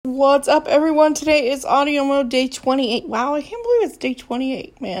What's up, everyone? Today is audio mode day 28. Wow, I can't believe it's day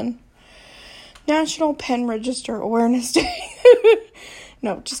 28, man. National Pen Register Awareness Day.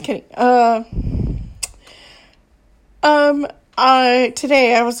 No, just kidding.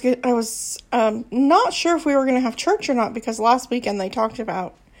 Today I was not sure if we were going to have church or not, because last weekend they talked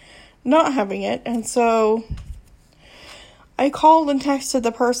about not having it, and so I called and texted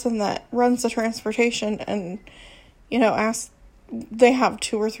the person that runs the transportation and, asked. They have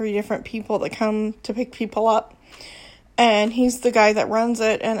 2 or 3 different people that come to pick people up, and he's the guy that runs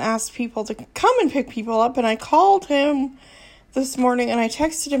it, and asked people to come and pick people up. And I called him this morning, and I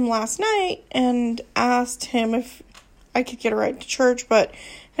texted him last night and asked him if I could get a ride to church, but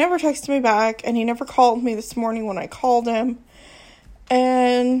he never texted me back, and he never called me this morning when I called him.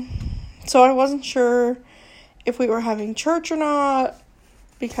 And so I wasn't sure if we were having church or not,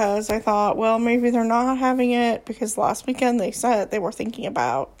 because I thought, well, maybe they're not having it, because last weekend they said they were thinking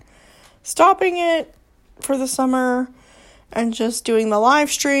about stopping it for the summer and just doing the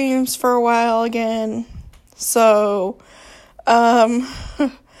live streams for a while again. So, I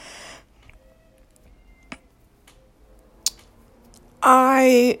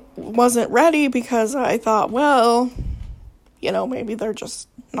wasn't ready, because I thought, well, maybe they're just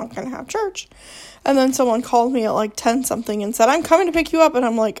not going to have church. And then someone called me at like 10 something and said, I'm coming to pick you up. And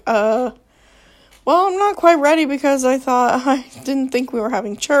I'm like, well, I'm not quite ready, because I didn't think we were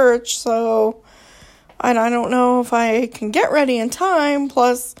having church. So, and I don't know if I can get ready in time.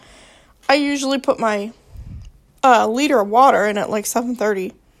 Plus, I usually put my liter of water in at like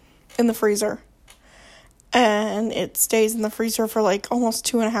 7:30 in the freezer. And it stays in the freezer for like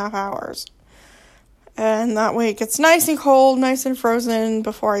almost 2.5 hours. And that way it gets nice and cold, nice and frozen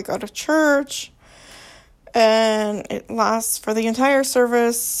before I go to church. And it lasts for the entire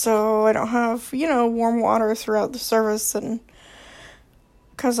service, so I don't have, warm water throughout the service, and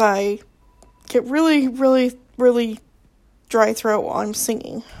because I get really, really, really dry throat while I'm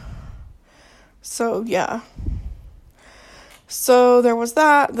singing. So, yeah. So, there was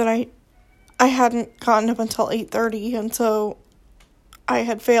that I hadn't gotten up until 8:30, and so I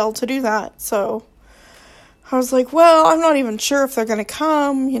had failed to do that. So I was like, well, I'm not even sure if they're going to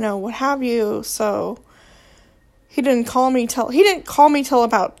come, what have you. So he didn't call me till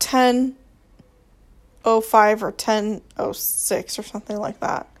about 10:05 or 10:06 or something like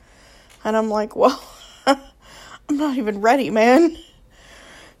that. And I'm like, well, I'm not even ready, man.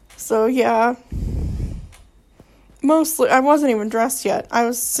 So yeah. Mostly, I wasn't even dressed yet. I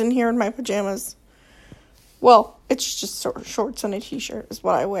was sitting here in my pajamas. Well, it's just shorts and a t-shirt is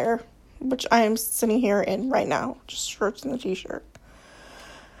what I wear, which I am sitting here in right now. Just shorts and a t-shirt.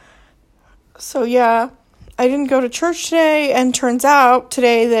 So yeah, I didn't go to church today, and turns out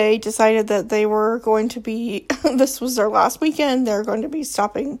today they decided that they were going to be, this was their last weekend, they're going to be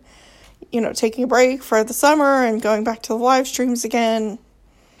stopping, taking a break for the summer and going back to the live streams again.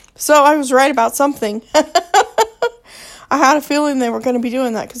 So I was right about something. I had a feeling they were going to be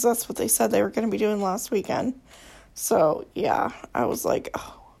doing that, because that's what they said they were going to be doing last weekend. So, yeah, I was like,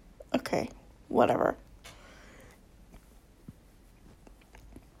 oh, okay, whatever.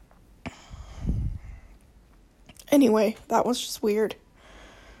 Anyway, that was just weird.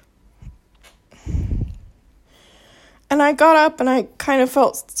 And I got up, and I kind of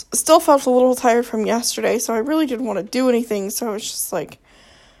still felt a little tired from yesterday, so I really didn't want to do anything. So I was just like,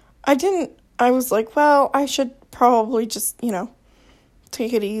 I was like, well, I should probably just,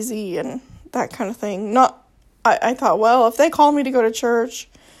 take it easy and that kind of thing. I thought, well, if they call me to go to church,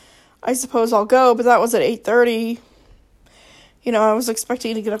 I suppose I'll go, but that was at 8:30. I was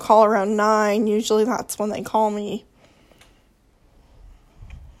expecting to get a call around 9. Usually that's when they call me,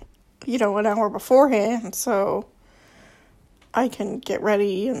 an hour beforehand, so I can get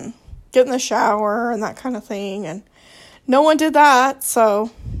ready and get in the shower and that kind of thing, and no one did that,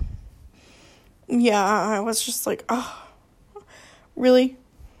 so yeah, I was just like, oh, really?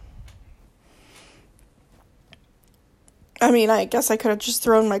 I mean, I guess I could have just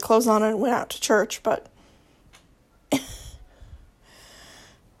thrown my clothes on and went out to church, but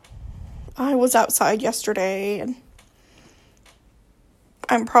I was outside yesterday, and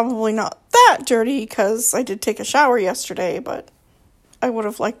I'm probably not that dirty, because I did take a shower yesterday, but I would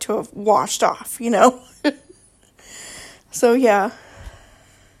have liked to have washed off, So, yeah.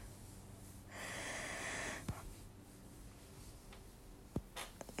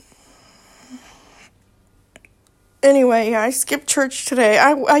 Anyway, I skipped church today.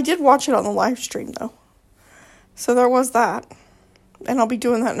 I did watch it on the live stream, though. So there was that. And I'll be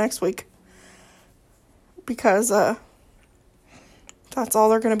doing that next week. Because, that's all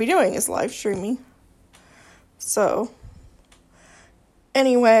they're going to be doing is live streaming. So,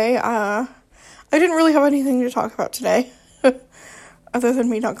 anyway, I didn't really have anything to talk about today, other than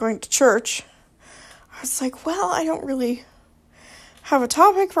me not going to church. I was like, well, I don't really have a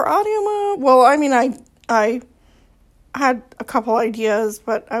topic for Audioma. Well, I mean, I had a couple ideas,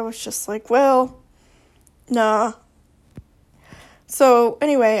 but I was just like, well, nah. So,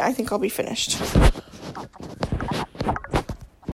 anyway, I think I'll be finished.